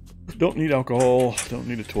 Don't need alcohol, don't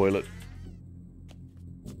need a toilet.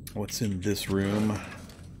 What's in this room?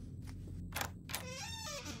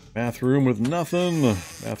 Bathroom with nothing.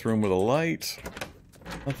 Bathroom with a light.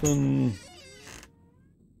 Nothing.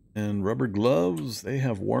 And rubber gloves. They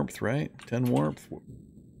have warmth, right? 10 warmth.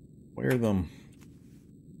 Wear them.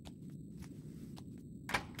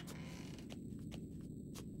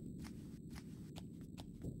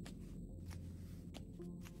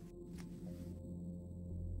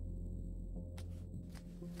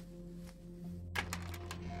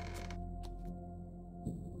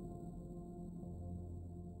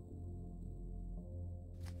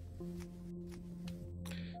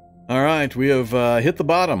 Alright, we have hit the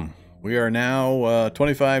bottom. We are now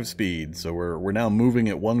 25 speed, so we're now moving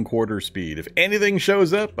at 1/4 speed. If anything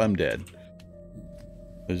shows up, I'm dead.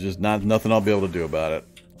 There's just nothing I'll be able to do about it.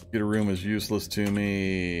 Computer room is useless to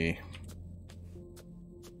me.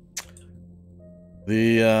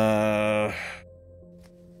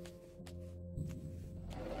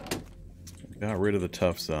 Got rid of the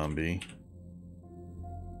tough zombie.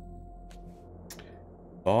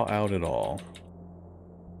 Thaw out it all.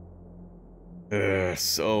 Ugh,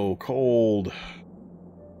 so cold.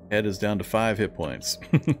 Head is down to 5 hit points.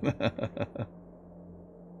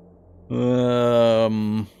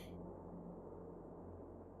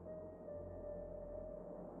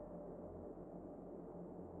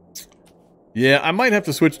 Yeah, I might have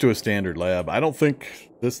to switch to a standard lab. I don't think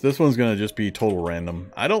this one's gonna just be total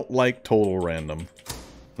random. I don't like total random. And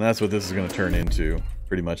that's what this is gonna turn into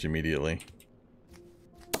pretty much immediately.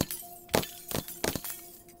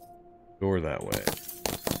 Door that way.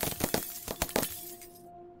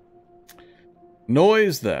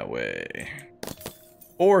 Noise that way.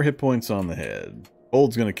 4 hit points on the head.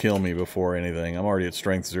 Cold's gonna kill me before anything. I'm already at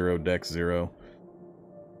strength 0, dex 0.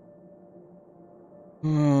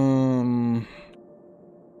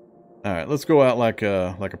 Alright, let's go out like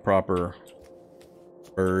a proper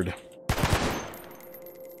bird.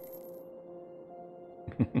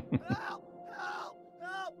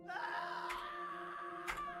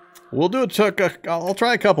 We'll do I'll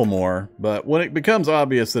try a couple more, but when it becomes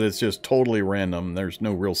obvious that it's just totally random, there's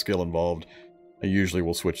no real skill involved, I usually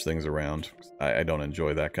will switch things around. I don't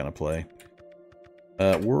enjoy that kind of play.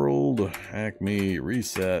 World, Acme,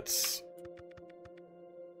 resets.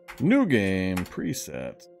 New game,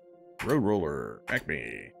 preset. Road Roller,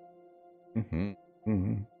 Acme.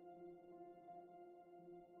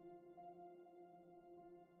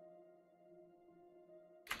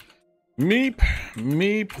 Meep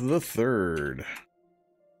Meep the Third.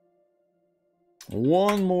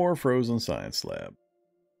 One more frozen science lab.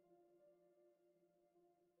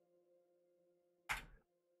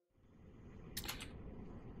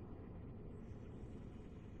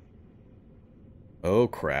 Oh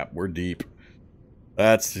crap, we're deep.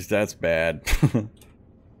 That's bad. 1,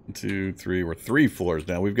 2, 3, we're 3 floors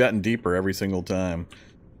now. We've gotten deeper every single time.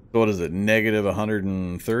 So what is it? Negative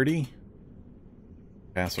 130?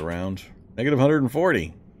 Pass around. Negative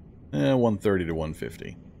 140. 130 to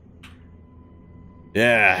 150.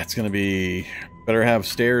 Yeah, it's going to be... Better have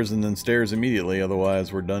stairs and then stairs immediately,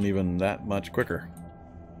 otherwise we're done even that much quicker.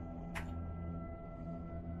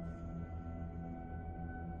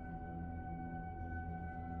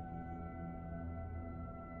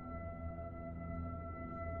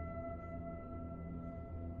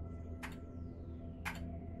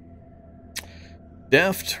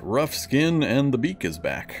 Deft, rough skin, and the beak is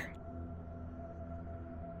back.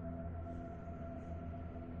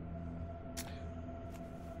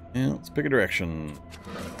 Yeah, let's pick a direction.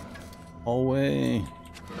 Hallway.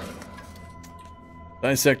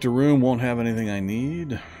 Dissector room won't have anything I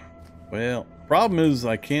need. Well, problem is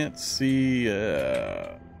I can't see...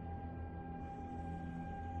 Oh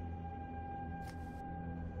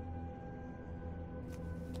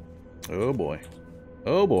boy.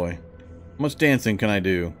 Oh boy. How much dancing can I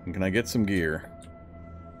do? Can I get some gear?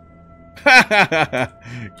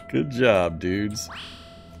 Good job, dudes.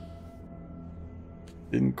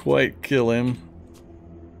 Didn't quite kill him.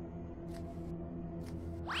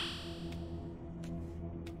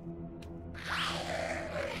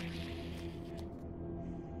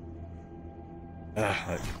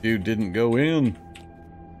 That dude didn't go in.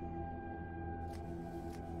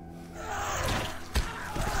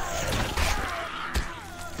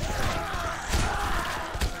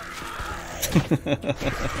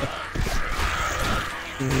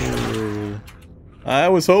 I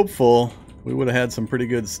was hopeful we would have had some pretty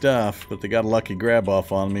good stuff, but they got a lucky grab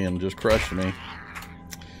off on me and just crushed me.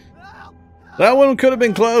 That one could have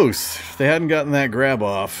been close if they hadn't gotten that grab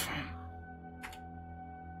off.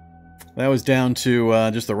 That was down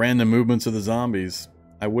to just the random movements of the zombies.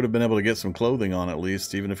 I would have been able to get some clothing on at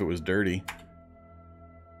least, even if it was dirty.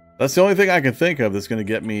 That's the only thing I can think of that's going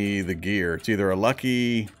to get me the gear. It's either a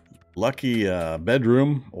lucky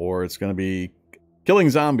bedroom, or it's going to be killing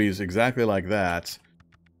zombies exactly like that.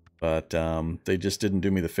 But they just didn't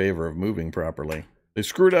do me the favor of moving properly. They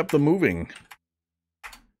screwed up the moving.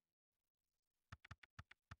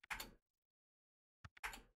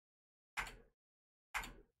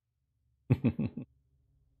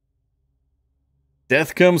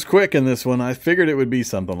 Death comes quick in this one. I figured it would be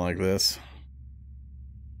something like this.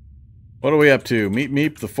 What are we up to? Meep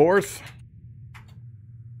Meep the 4th?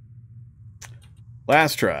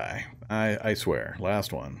 Last try. I swear.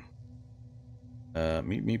 Last one.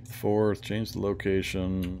 Meep Meep the 4th. Change the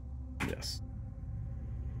location. Yes.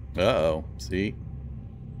 Uh-oh. See?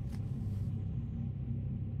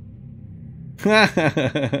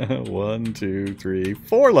 1, 2, 3,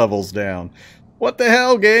 4 levels down. What the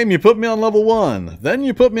hell, game? You put me on level 1. Then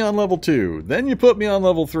you put me on level 2. Then you put me on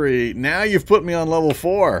level 3. Now you've put me on level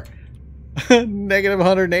 4. Negative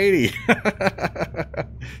 180.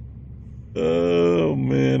 Oh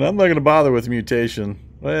man, I'm not gonna bother with mutation.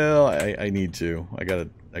 Well, I need to. I gotta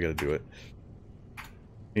do it.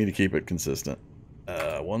 Need to keep it consistent.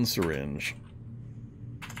 1 syringe.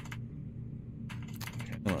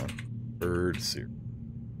 Okay, come on. Bird serum.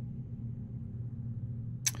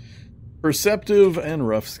 Perceptive and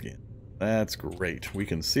rough skin. That's great. We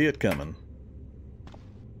can see it coming.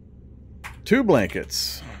 2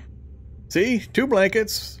 blankets. See? 2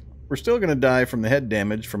 blankets. We're still going to die from the head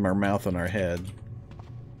damage from our mouth and our head.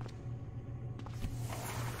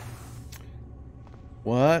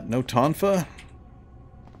 What? No tonfa?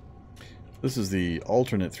 This is the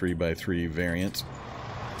alternate 3x3 variant.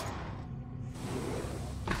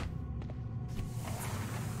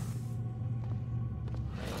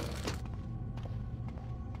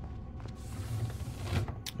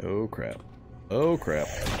 Oh crap. Oh crap.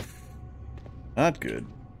 Not good.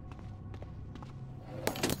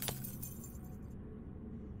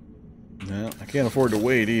 No, I can't afford to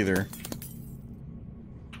wait either.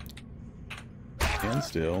 And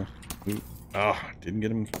still. Ooh. Oh, didn't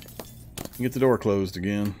get him. Didn't get the door closed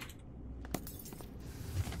again.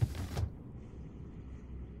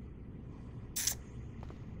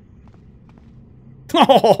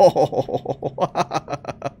 Oh!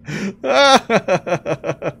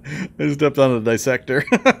 I stepped on a dissector.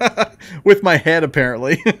 With my head,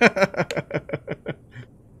 apparently.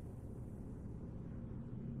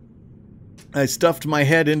 I stuffed my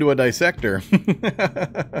head into a dissector.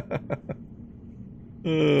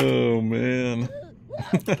 Oh, man.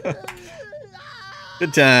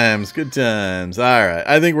 Good times, good times. Alright,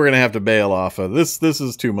 I think we're going to have to bail off of this. This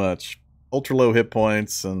is too much. Ultra low hit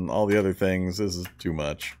points and all the other things. This is too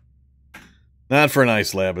much. Not for an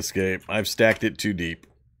ice lab escape. I've stacked it too deep.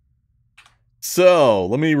 So,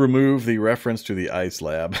 let me remove the reference to the ice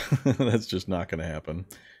lab. That's just not going to happen.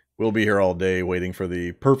 We'll be here all day waiting for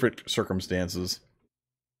the perfect circumstances.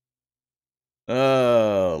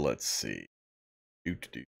 Let's see.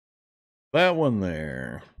 That one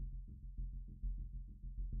there.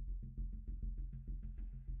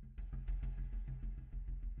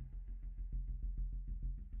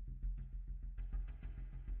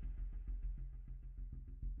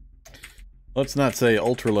 Let's not say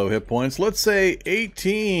ultra low hit points. Let's say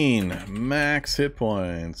 18 max hit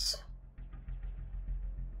points.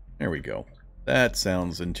 There we go. That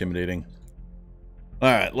sounds intimidating.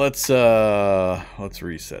 All right, let's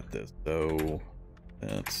reset this. So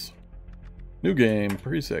that's new game,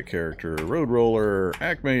 preset character, road roller,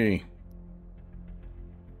 Acme.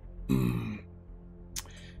 The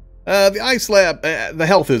ice lab, the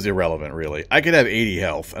health is irrelevant, really. I could have 80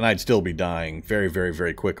 health, and I'd still be dying very, very,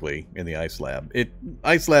 very quickly in the ice lab.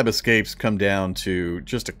 Ice lab escapes come down to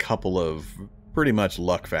just a couple of pretty much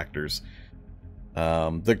luck factors.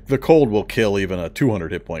 The cold will kill even a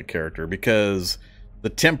 200 hit point character because the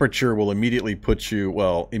temperature will immediately put you,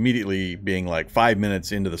 well, immediately being like 5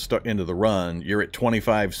 minutes into the run, you're at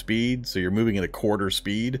 25 speed, so you're moving at a quarter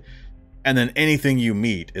speed. And then anything you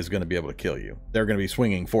meet is going to be able to kill you. They're going to be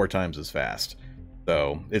swinging 4 times as fast.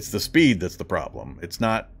 So it's the speed that's the problem. It's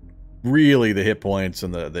not really the hit points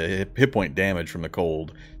and the hit point damage from the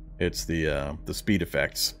cold. It's the speed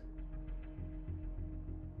effects.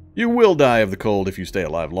 You will die of the cold if you stay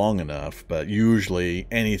alive long enough, but usually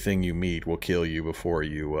anything you meet will kill you before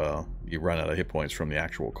you run out of hit points from the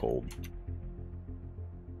actual cold.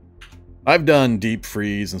 I've done deep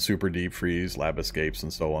freeze and super deep freeze, lab escapes,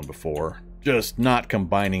 and so on before. Just not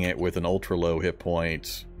combining it with an ultra low hit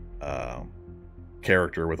point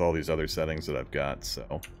character with all these other settings that I've got.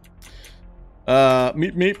 So,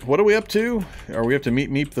 Meep Meep, what are we up to? Are we up to Meep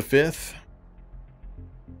Meep the 5th?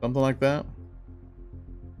 Something like that?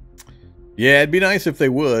 Yeah, it'd be nice if they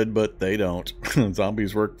would, but they don't.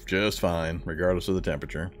 Zombies work just fine, regardless of the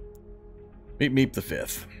temperature. Meep Meep the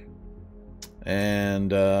 5th.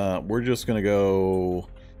 And we're just going to go...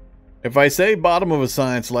 If I say bottom of a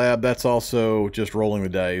science lab, that's also just rolling the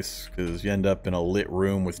dice, because you end up in a lit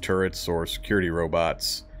room with turrets or security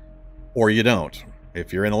robots. Or you don't.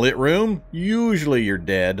 If you're in a lit room, usually you're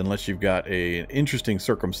dead, unless you've got an interesting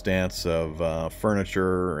circumstance of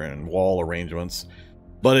furniture and wall arrangements.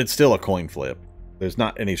 But it's still a coin flip. There's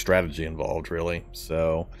not any strategy involved, really.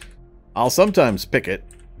 So, I'll sometimes pick it.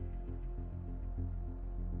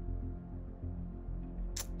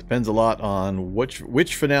 Depends a lot on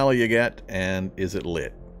which finale you get and is it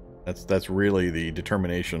lit. That's really the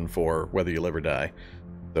determination for whether you live or die.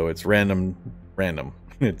 So it's random.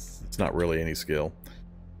 It's not really any skill.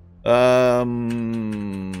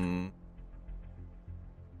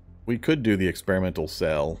 We could do the experimental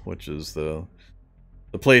cell, which is the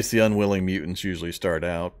place the unwilling mutants usually start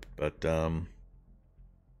out, but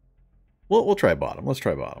we'll try bottom. Let's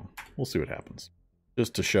try bottom. We'll see what happens.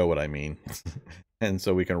 Just to show what I mean. And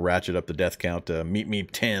so we can ratchet up the death count to Meep Meep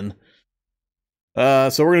 10.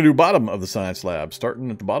 So we're going to do bottom of the science lab,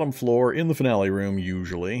 starting at the bottom floor in the finale room,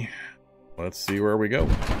 usually. Let's see where we go.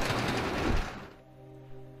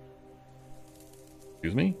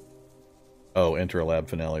 Excuse me? Oh, enter a lab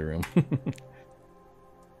finale room.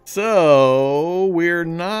 So, we're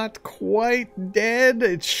not quite dead.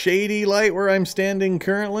 It's shady light where I'm standing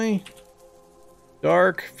currently.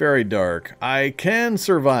 Dark, very dark. I can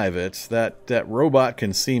survive it. That robot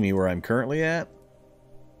can see me where I'm currently at.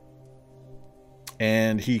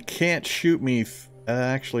 And he can't shoot me.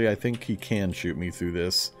 Actually, I think he can shoot me through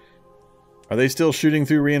this. Are they still shooting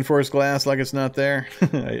through reinforced glass like it's not there?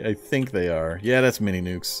 I think they are. Yeah, that's mini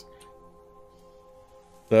nukes.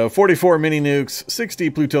 So 44 mini nukes,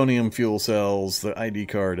 60 plutonium fuel cells, the ID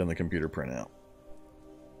card, and the computer printout.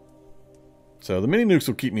 So the mini nukes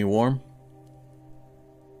will keep me warm.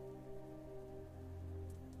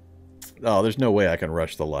 Oh, there's no way I can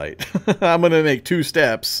rush the light. I'm going to make 2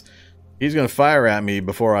 steps. He's going to fire at me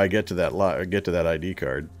before I get to that ID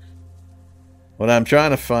card. What I'm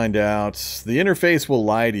trying to find out, the interface will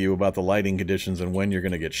lie to you about the lighting conditions and when you're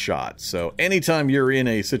going to get shot. So anytime you're in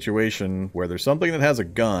a situation where there's something that has a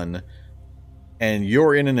gun and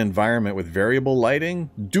you're in an environment with variable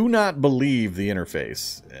lighting, do not believe the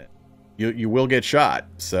interface. You will get shot.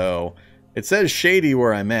 So it says shady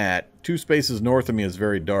where I'm at. 2 spaces north of me is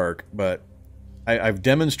very dark, but I've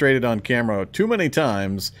demonstrated on camera too many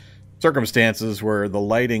times circumstances where the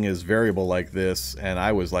lighting is variable like this, and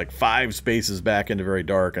I was like 5 spaces back into very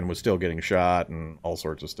dark and was still getting shot and all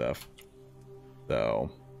sorts of stuff. So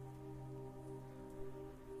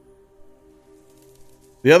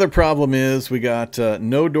the other problem is we got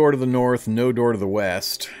no door to the north, no door to the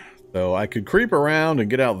west. So I could creep around and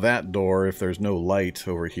get out that door if there's no light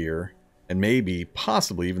over here. And maybe,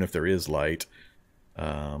 possibly, even if there is light,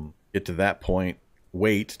 get to that point,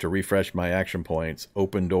 wait to refresh my action points,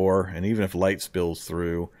 open door, and even if light spills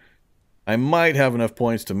through, I might have enough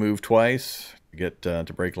points to move twice to get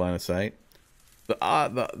to break line of sight.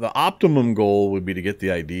 The optimum goal would be to get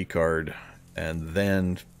the ID card and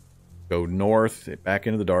then go north, back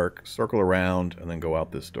into the dark, circle around, and then go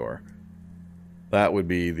out this door. That would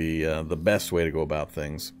be the best way to go about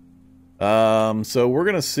things. So we're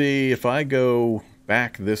going to see if I go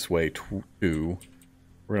back this way too.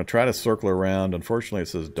 We're going to try to circle around. Unfortunately, it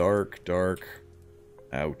says dark, dark.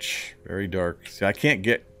 Ouch. Very dark. See, I can't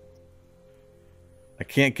get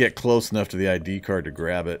close enough to the ID card to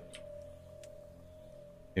grab it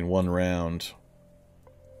in one round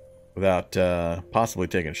without possibly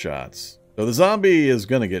taking shots. So the zombie is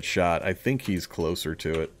going to get shot. I think he's closer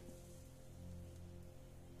to it.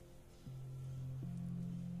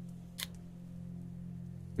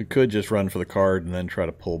 We could just run for the card and then try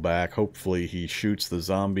to pull back. Hopefully he shoots the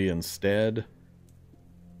zombie instead.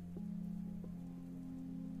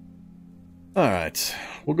 Alright.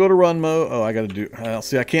 We'll go to run mode. Oh, I gotta do...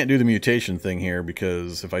 see, I can't do the mutation thing here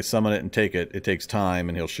because if I summon it and take it, it takes time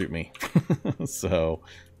and he'll shoot me. So,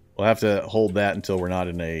 we'll have to hold that until we're not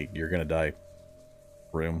in a you're gonna die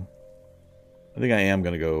room. I think I am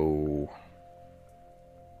gonna go...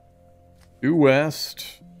 due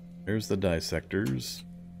west. There's the dissectors.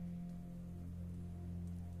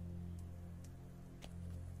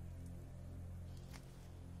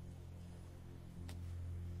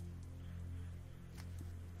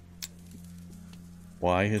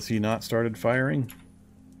 Why has he not started firing?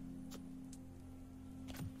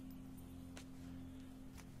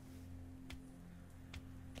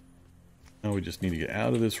 Now we just need to get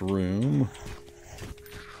out of this room.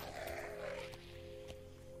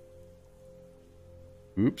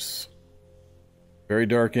 Oops. Very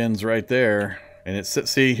dark ends right there. And it's,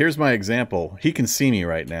 see, here's my example. He can see me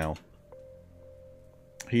right now.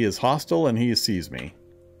 He is hostile and he sees me.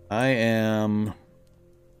 I am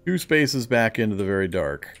 2 spaces back into the very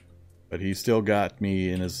dark, but he's still got me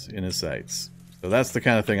in his sights. So that's the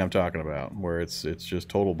kind of thing I'm talking about, where it's just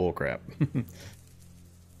total bullcrap.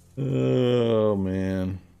 Oh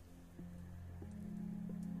man,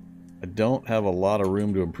 I don't have a lot of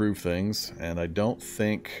room to improve things, and I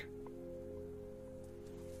think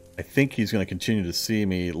he's going to continue to see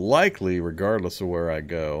me, likely regardless of where I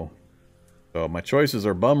go. So my choices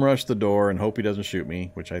are bum rush the door and hope he doesn't shoot me,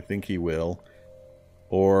 which I think he will.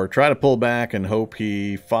 Or try to pull back and hope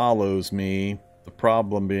he follows me. The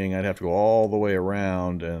problem being I'd have to go all the way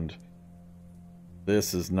around, and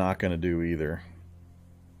this is not going to do either.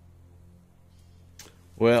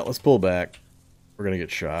 Well, let's pull back. We're going to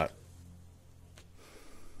get shot.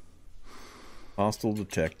 Hostile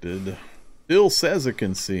detected. Still says it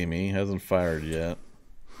can see me. Hasn't fired yet.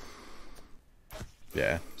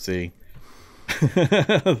 Yeah, see?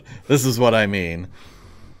 This is what I mean.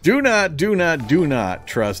 Do not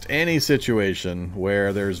trust any situation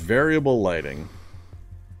where there's variable lighting.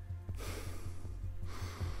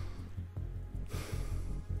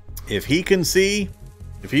 If he can see,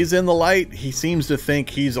 if he's in the light, he seems to think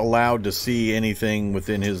he's allowed to see anything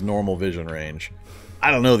within his normal vision range. I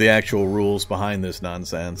don't know the actual rules behind this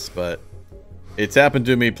nonsense, but it's happened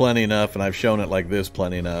to me plenty enough, and I've shown it like this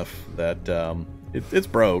plenty enough, that it's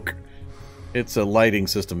broke. It's a lighting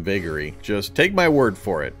system vagary. Just take my word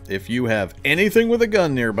for it. If you have anything with a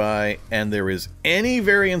gun nearby, and there is any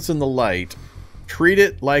variance in the light, treat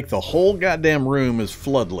it like the whole goddamn room is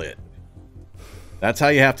floodlit. That's how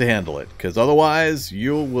you have to handle it, because otherwise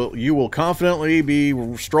you will confidently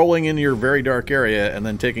be strolling in your very dark area and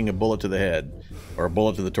then taking a bullet to the head, or a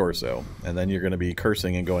bullet to the torso, and then you're going to be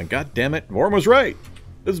cursing and going, God damn it, Vorm was right!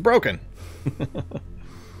 This is broken!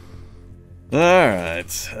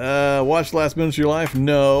 Alright, watch Last Minutes of Your Life?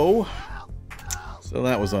 No. So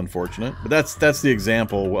that was unfortunate. But that's the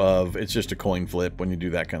example of, it's just a coin flip when you do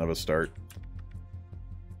that kind of a start.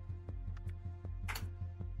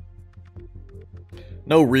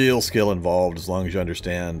 No real skill involved as long as you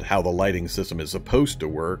understand how the lighting system is supposed to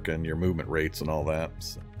work and your movement rates and all that.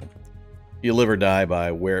 So you live or die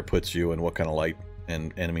by where it puts you and what kind of light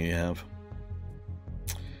and enemy you have.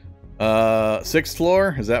 6th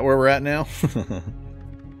floor? Is that where we're at now?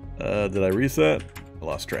 Did I reset? I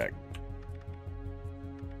lost track.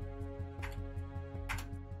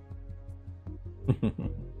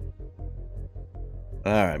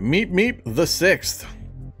 Alright, Meep Meep the 6th.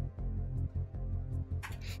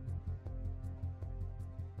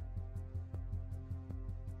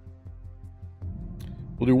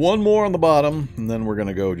 We'll do one more on the bottom, and then we're going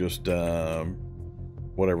to go just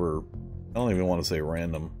whatever. I don't even want to say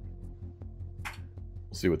random. We'll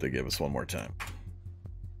see what they give us one more time.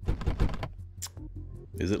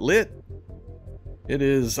 Is it lit? It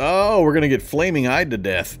is. Oh, we're going to get flaming eyed to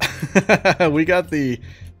death. We got the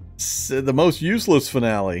most useless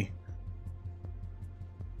finale.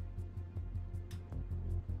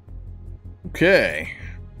 Okay.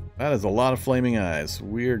 That is a lot of flaming eyes.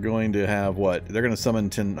 We are going to have what? They're going to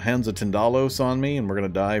summon Hands of Tindalos on me, and we're going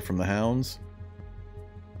to die from the hounds.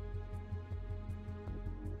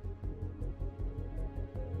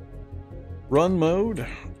 Run mode.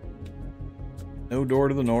 No door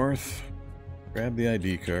to the north. Grab the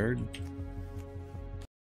ID card.